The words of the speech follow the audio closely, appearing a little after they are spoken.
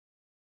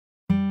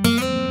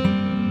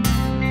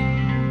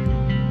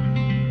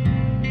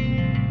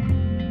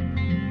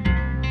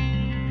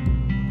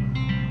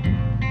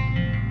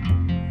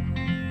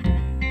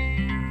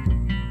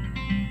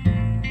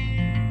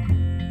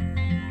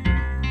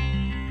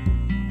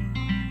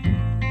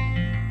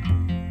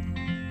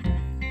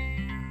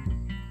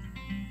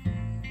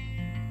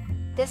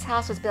This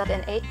house was built in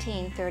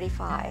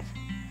 1835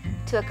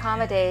 to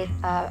accommodate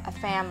a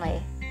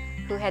family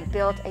who had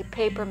built a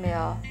paper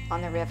mill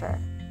on the river.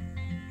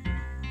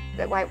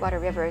 The Whitewater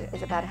River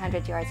is about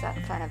 100 yards out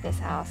in front of this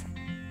house.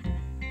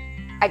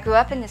 I grew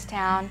up in this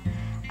town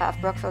of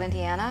Brookville,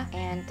 Indiana,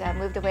 and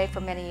moved away for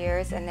many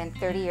years, and then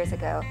 30 years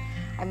ago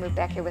I moved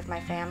back here with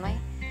my family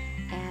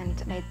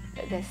and made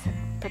this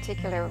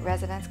particular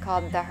residence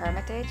called the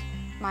Hermitage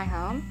my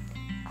home.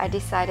 I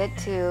decided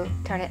to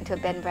turn it into a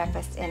bed and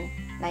breakfast in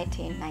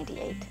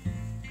 1998.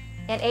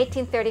 In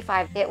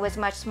 1835, it was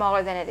much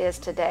smaller than it is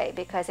today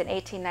because in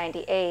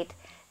 1898,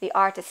 the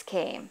artists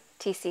came,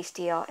 T.C.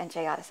 Steele and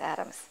J. Otis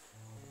Adams.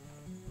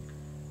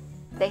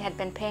 They had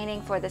been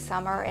painting for the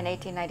summer in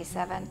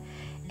 1897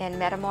 in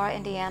Metamora,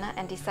 Indiana,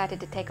 and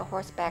decided to take a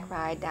horseback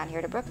ride down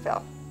here to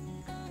Brookville.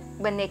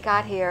 When they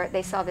got here,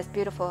 they saw this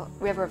beautiful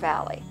river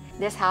valley.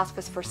 This house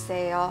was for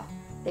sale.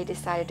 They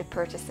decided to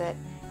purchase it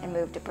and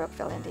move to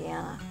Brookville,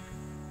 Indiana.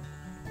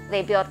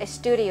 They built a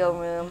studio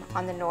room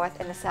on the north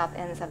and the south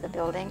ends of the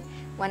building.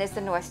 One is the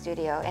north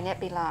studio, and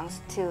it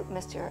belongs to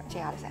Mr.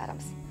 J. Otis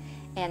Adams.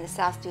 And the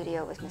south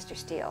studio was Mr.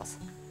 Steele's.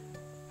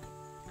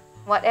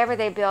 Whatever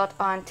they built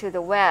onto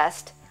the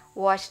west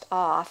washed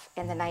off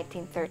in the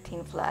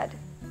 1913 flood.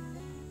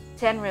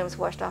 10 rooms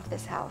washed off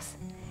this house.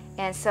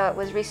 And so it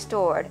was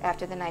restored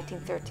after the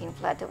 1913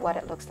 flood to what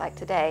it looks like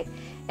today.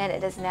 And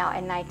it is now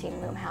a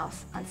 19-room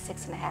house on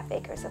 6.5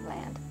 acres of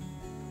land.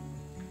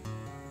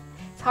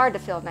 It's hard to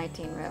fill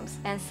 19 rooms.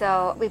 And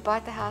so we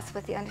bought the house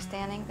with the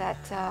understanding that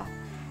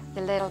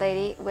the little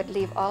lady would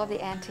leave all of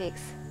the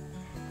antiques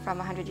from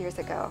 100 years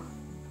ago.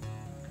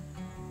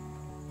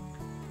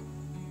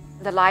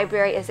 The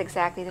library is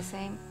exactly the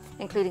same,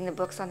 including the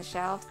books on the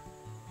shelves.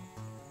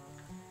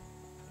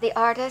 The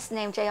artists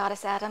named J.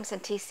 Otis Adams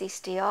and T.C.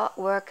 Steele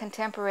were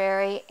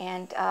contemporary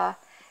and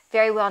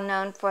very well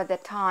known for the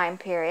time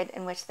period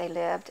in which they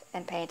lived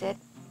and painted.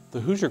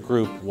 The Hoosier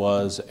Group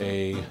was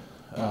a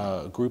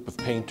group of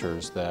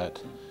painters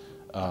that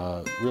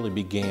really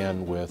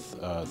began with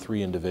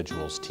 3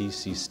 individuals,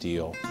 T.C.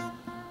 Steele,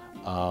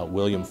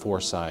 William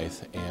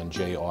Forsythe, and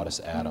J.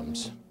 Otis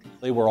Adams.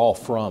 They were all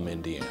from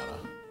Indiana.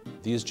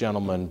 These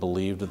gentlemen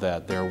believed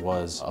that there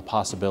was a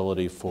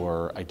possibility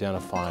for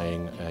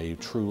identifying a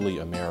truly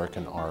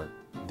American art.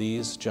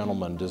 These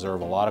gentlemen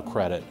deserve a lot of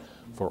credit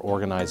for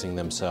organizing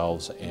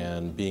themselves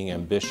and being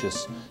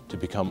ambitious to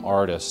become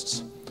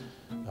artists,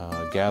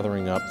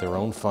 gathering up their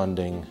own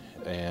funding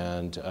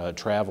and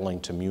traveling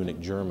to Munich,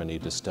 Germany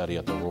to study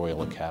at the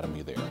Royal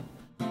Academy there.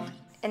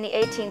 In the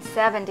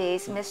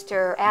 1870s,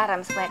 Mr.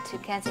 Adams went to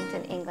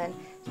Kensington, England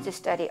to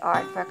study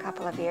art for a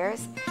couple of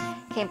years.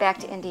 Came back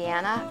to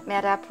Indiana,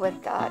 met up with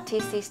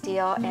T.C.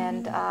 Steele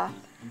and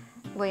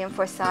William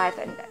Forsythe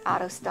and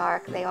Otto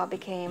Stark. They all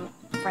became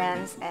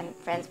friends and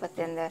friends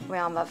within the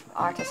realm of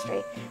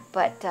artistry.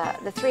 But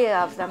the 3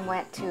 of them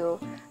went to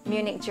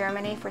Munich,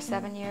 Germany for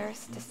 7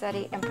 years to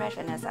study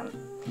Impressionism.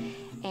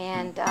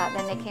 And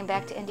then they came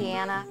back to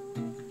Indiana.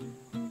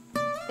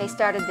 They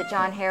started the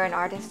John Herron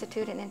Art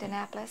Institute in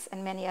Indianapolis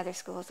and many other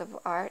schools of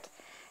art.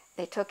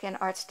 They took in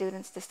art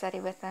students to study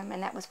with them,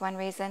 and that was one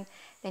reason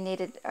they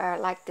needed,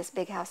 like this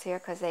big house here,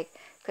 because they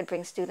could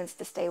bring students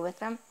to stay with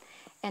them.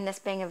 And this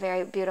being a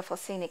very beautiful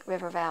scenic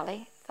river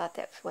valley, thought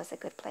that was a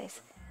good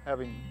place.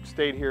 Having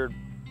stayed here,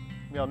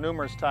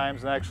 numerous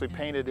times and actually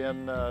painted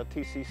in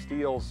T.C.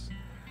 Steele's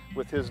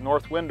with his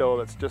north window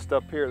that's just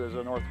up here. There's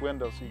a north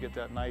window, so you get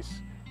that nice,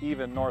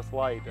 even north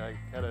light. I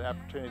had an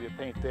opportunity to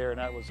paint there, and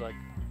that was like,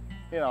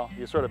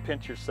 you sort of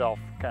pinch yourself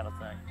kind of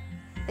thing.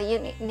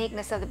 The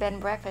uniqueness of the bed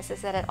and breakfast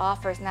is that it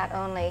offers not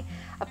only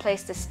a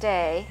place to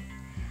stay,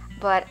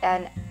 but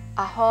a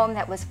home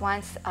that was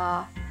once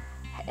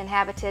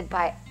inhabited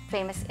by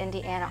famous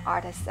Indiana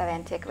artists of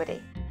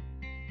antiquity.